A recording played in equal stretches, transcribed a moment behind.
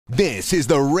This is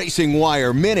the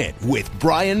RacingWire Minute with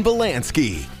Brian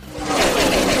Belansky.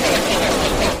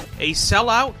 A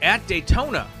sellout at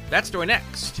Daytona. That story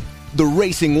next. The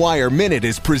RacingWire Minute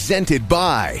is presented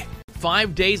by...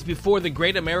 5 days before the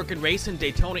Great American Race in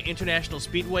Daytona International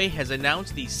Speedway has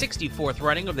announced the 64th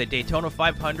running of the Daytona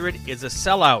 500 is a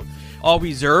sellout. All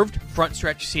reserved, front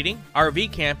stretch seating,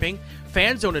 RV camping,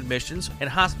 fan zone admissions, and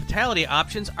hospitality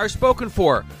options are spoken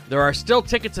for. There are still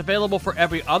tickets available for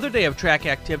every other day of track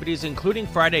activities, including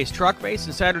Friday's truck race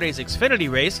and Saturday's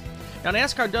Xfinity race. Now,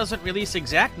 NASCAR doesn't release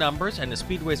exact numbers, and the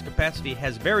Speedway's capacity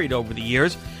has varied over the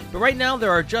years, but right now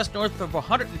there are just north of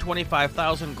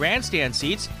 125,000 grandstand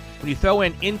seats. When you throw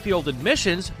in infield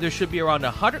admissions, there should be around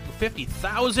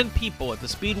 150,000 people at the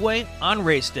Speedway on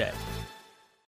race day.